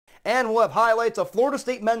And we'll have highlights of Florida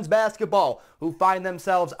State men's basketball, who find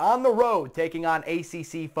themselves on the road taking on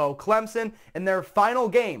ACC foe Clemson in their final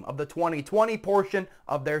game of the 2020 portion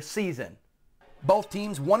of their season. Both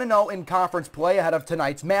teams 1-0 in conference play ahead of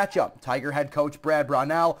tonight's matchup. Tiger head coach Brad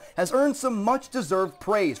Brownell has earned some much-deserved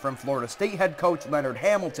praise from Florida State head coach Leonard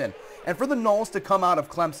Hamilton. And for the Noles to come out of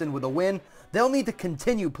Clemson with a win, they'll need to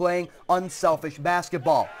continue playing unselfish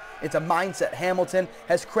basketball. It's a mindset Hamilton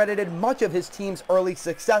has credited much of his team's early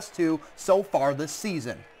success to so far this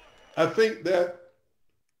season. I think that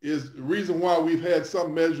is the reason why we've had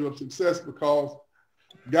some measure of success, because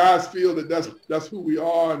guys feel that that's who we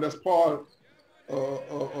are, and that's part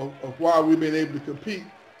of why we've been able to compete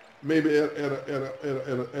maybe at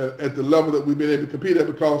the level that we've been able to compete at,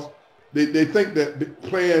 because they think that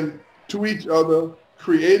playing to each other,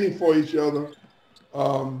 creating for each other,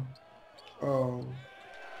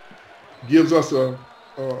 gives us a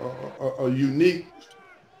unique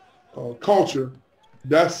culture.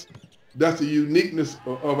 That's the uniqueness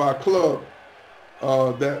of our club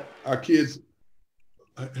that our kids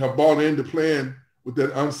have bought into, playing with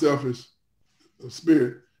that unselfish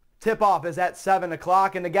spirit. Tip-off is at 7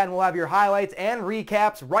 o'clock, and again, we'll have your highlights and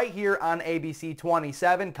recaps right here on ABC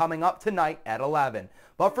 27 coming up tonight at 11.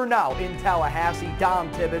 But for now, in Tallahassee,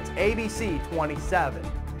 Dom Tibbetts, ABC 27.